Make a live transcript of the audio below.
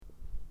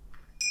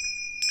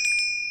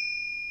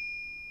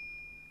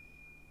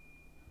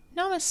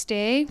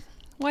Namaste.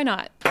 Why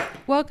not?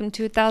 Welcome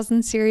to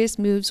 1,000 Serious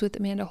Moves with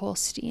Amanda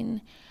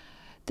Holstein.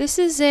 This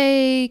is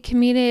a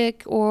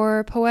comedic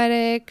or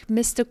poetic,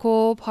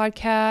 mystical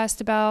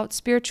podcast about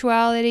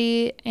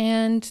spirituality,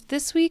 and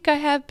this week I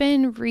have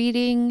been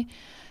reading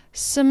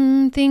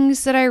some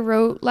things that I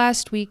wrote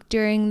last week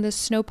during the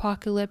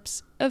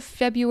snowpocalypse of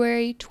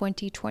February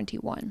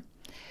 2021.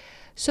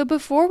 So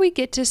before we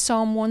get to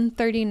Psalm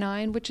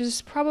 139, which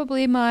is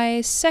probably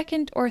my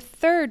second or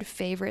third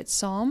favorite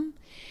psalm,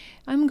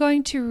 I'm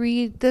going to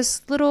read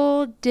this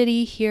little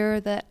ditty here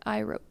that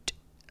I wrote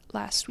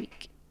last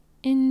week.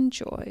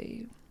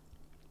 Enjoy.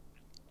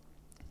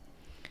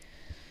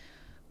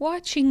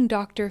 Watching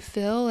Dr.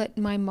 Phil at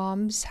my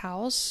mom's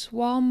house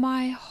while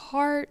my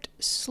heart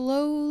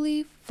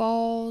slowly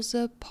falls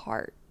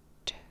apart.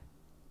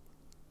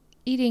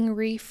 Eating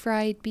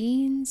refried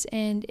beans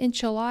and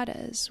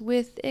enchiladas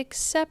with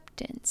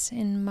acceptance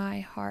in my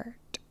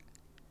heart.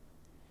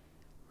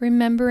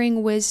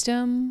 Remembering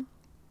wisdom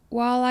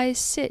while I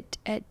sit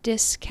at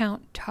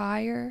discount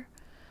tire,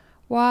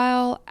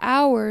 while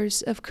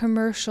hours of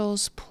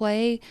commercials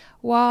play,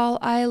 while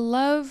I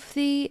love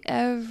thee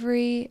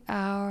every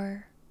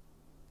hour.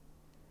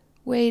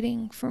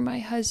 Waiting for my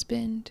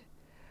husband,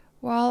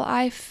 while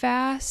I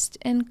fast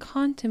and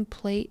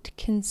contemplate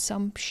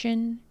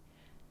consumption.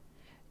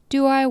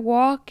 Do I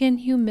walk in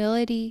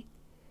humility,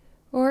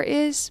 or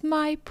is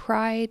my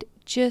pride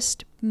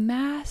just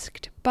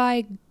masked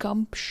by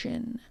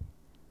gumption?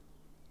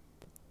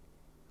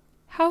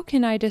 How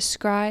can I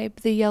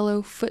describe the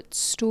yellow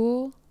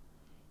footstool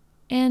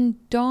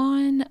and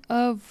dawn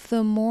of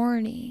the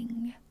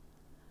morning?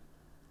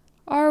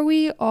 Are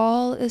we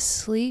all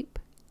asleep?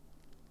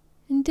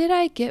 And did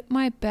I get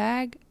my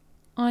bag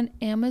on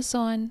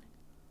Amazon?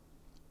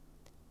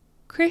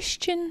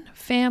 Christian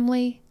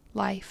family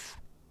life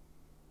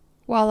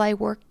while I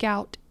work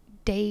out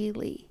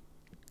daily.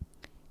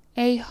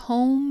 A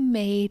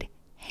homemade,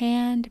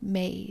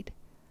 handmade,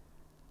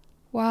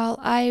 while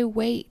I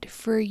wait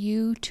for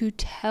you to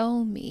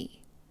tell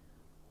me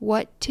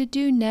what to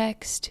do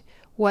next,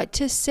 what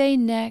to say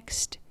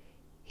next,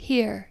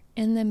 here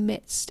in the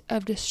midst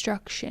of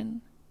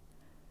destruction.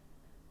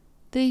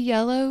 The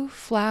yellow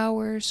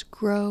flowers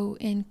grow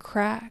in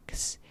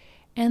cracks,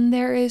 and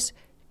there is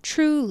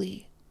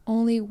truly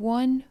only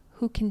one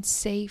who can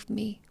save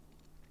me.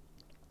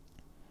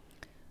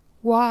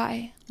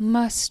 Why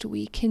must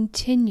we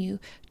continue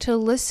to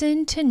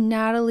listen to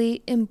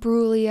Natalie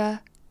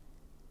Imbruglia?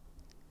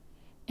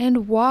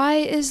 And why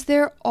is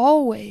there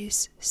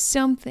always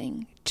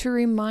something to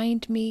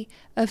remind me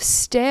of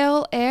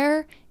stale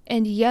air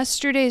and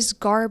yesterday's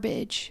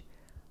garbage,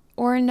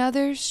 or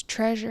another's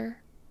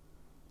treasure?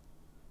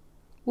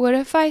 What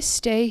if I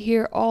stay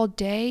here all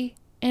day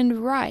and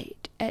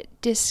write at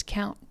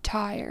Discount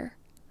Tire?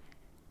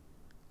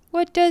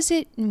 What does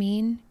it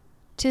mean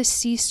to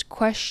cease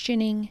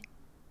questioning,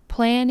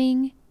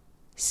 planning,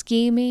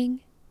 scheming?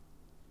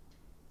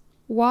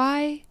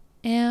 Why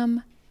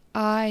am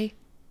I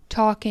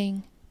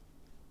talking?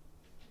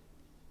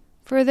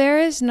 For there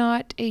is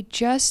not a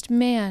just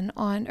man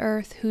on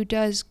earth who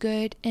does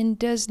good and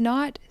does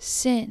not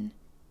sin.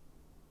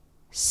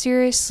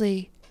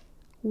 Seriously,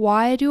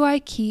 why do I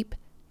keep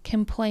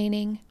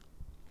complaining?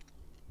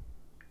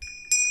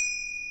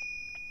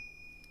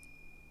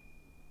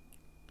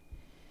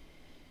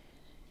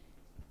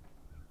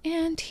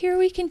 And here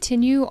we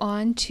continue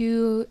on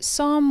to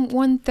Psalm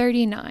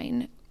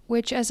 139,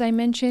 which, as I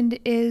mentioned,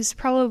 is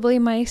probably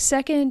my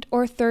second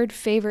or third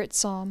favorite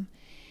psalm.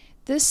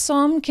 This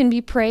psalm can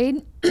be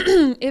prayed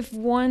if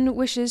one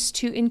wishes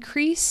to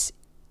increase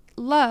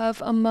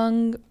love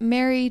among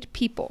married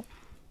people.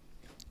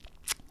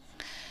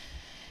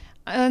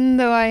 And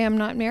though I am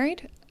not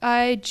married,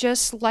 I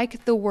just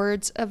like the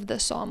words of the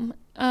psalm.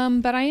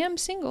 But I am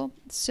single,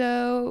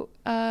 so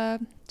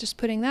just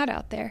putting that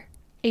out there.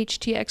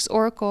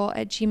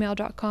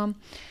 htxoracle@gmail.com.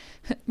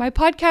 My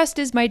podcast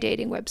is my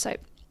dating website.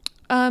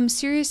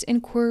 Serious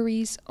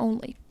inquiries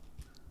only.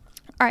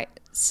 All right.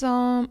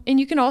 And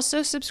you can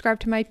also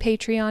subscribe to my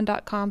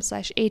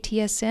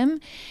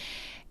patreon.com/ATSM.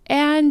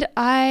 And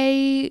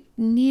I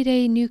need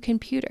a new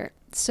computer.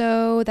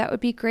 So that would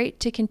be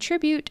great to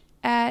contribute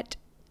at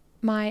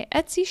my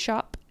Etsy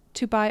shop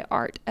to buy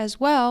art as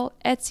well.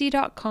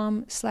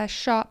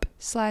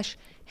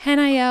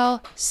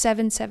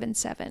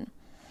 Etsy.com/shop/Hanael777.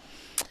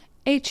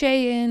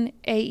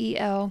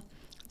 Hanael.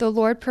 The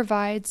Lord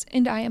provides,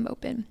 and I am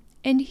open.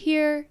 And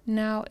here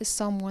now is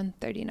Psalm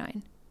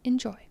 139.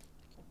 Enjoy.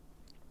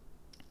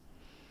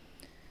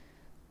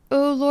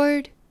 O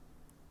Lord,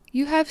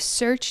 you have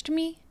searched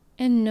me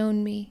and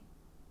known me.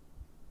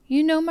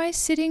 You know my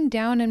sitting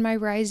down and my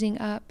rising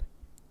up.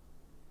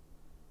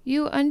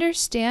 You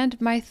understand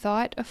my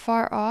thought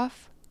afar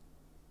off.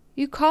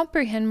 You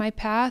comprehend my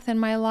path and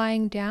my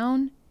lying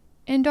down,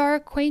 and are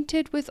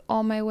acquainted with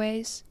all my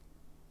ways.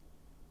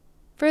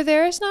 For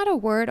there is not a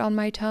word on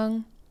my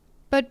tongue,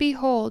 but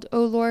behold,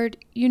 O Lord,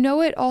 you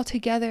know it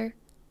altogether.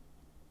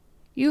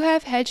 You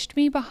have hedged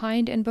me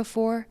behind and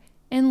before,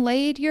 and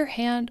laid your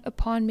hand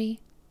upon me.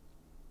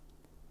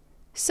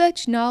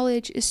 Such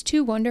knowledge is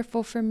too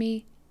wonderful for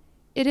me.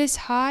 It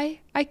is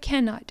high, I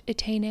cannot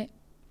attain it.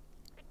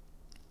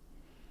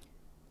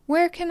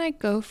 Where can I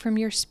go from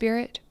your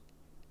spirit?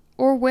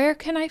 Or where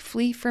can I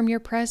flee from your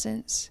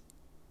presence?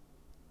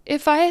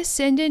 If I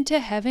ascend into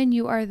heaven,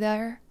 you are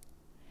there.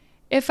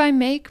 If I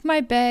make my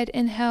bed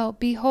in hell,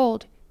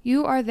 behold,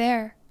 you are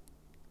there.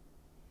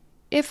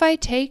 If I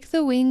take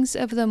the wings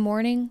of the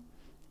morning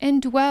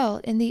and dwell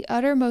in the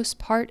uttermost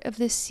part of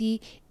the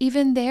sea,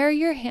 even there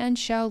your hand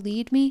shall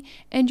lead me,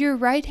 and your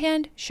right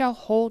hand shall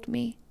hold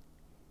me.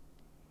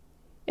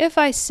 If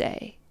I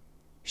say,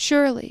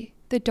 surely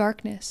the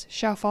darkness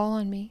shall fall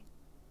on me,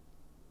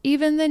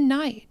 even the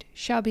night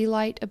shall be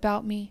light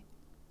about me.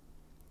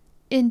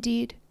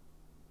 Indeed,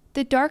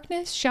 the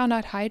darkness shall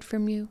not hide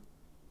from you,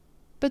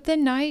 but the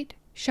night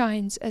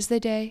shines as the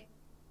day.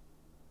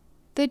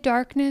 The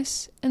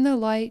darkness and the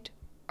light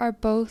are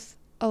both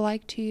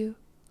alike to you.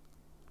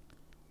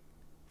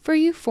 For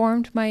you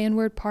formed my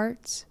inward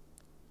parts.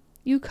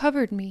 You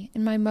covered me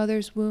in my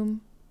mother's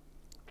womb.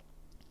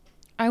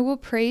 I will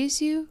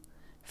praise you,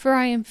 for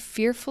I am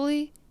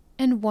fearfully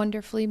and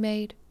wonderfully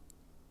made.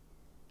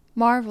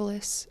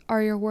 Marvelous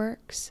are your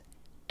works,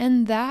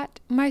 and that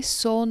my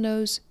soul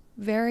knows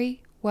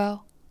very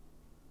well.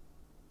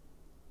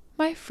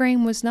 My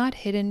frame was not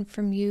hidden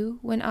from you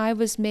when I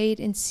was made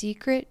in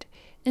secret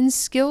and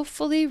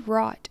skillfully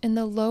wrought in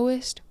the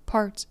lowest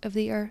parts of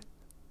the earth.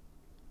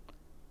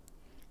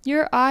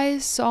 Your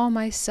eyes saw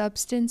my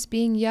substance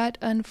being yet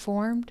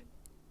unformed,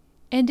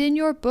 and in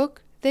your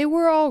book they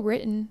were all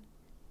written,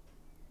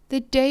 the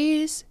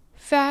days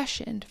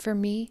fashioned for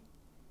me,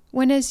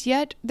 when as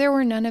yet there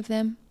were none of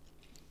them.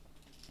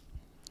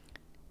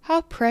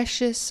 How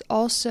precious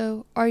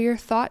also are your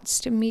thoughts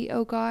to me,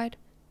 O God!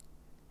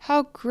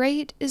 How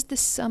great is the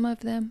sum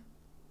of them!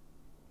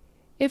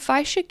 If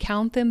I should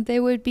count them, they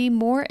would be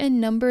more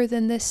in number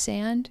than the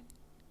sand.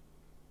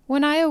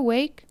 When I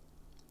awake,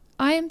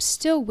 I am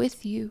still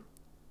with you.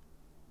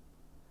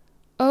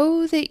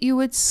 Oh, that you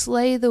would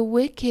slay the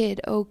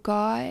wicked, O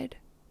God!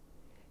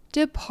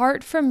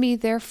 Depart from me,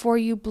 therefore,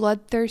 you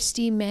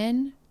bloodthirsty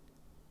men,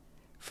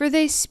 for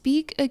they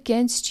speak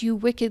against you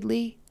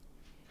wickedly.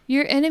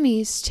 Your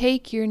enemies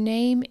take your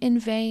name in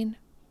vain.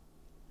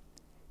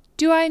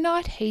 Do I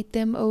not hate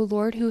them, O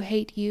Lord, who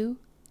hate you?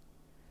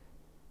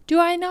 Do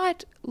I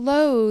not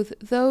loathe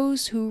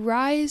those who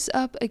rise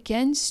up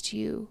against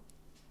you?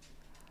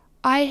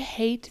 I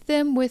hate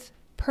them with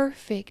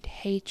perfect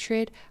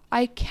hatred.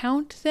 I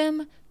count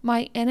them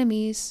my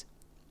enemies.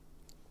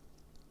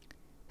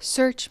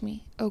 Search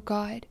me, O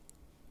God,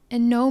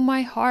 and know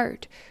my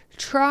heart.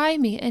 Try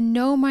me and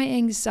know my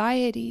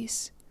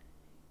anxieties,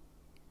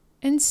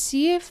 and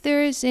see if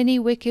there is any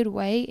wicked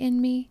way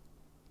in me,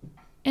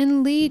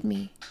 and lead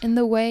me in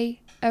the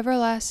way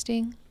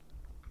everlasting.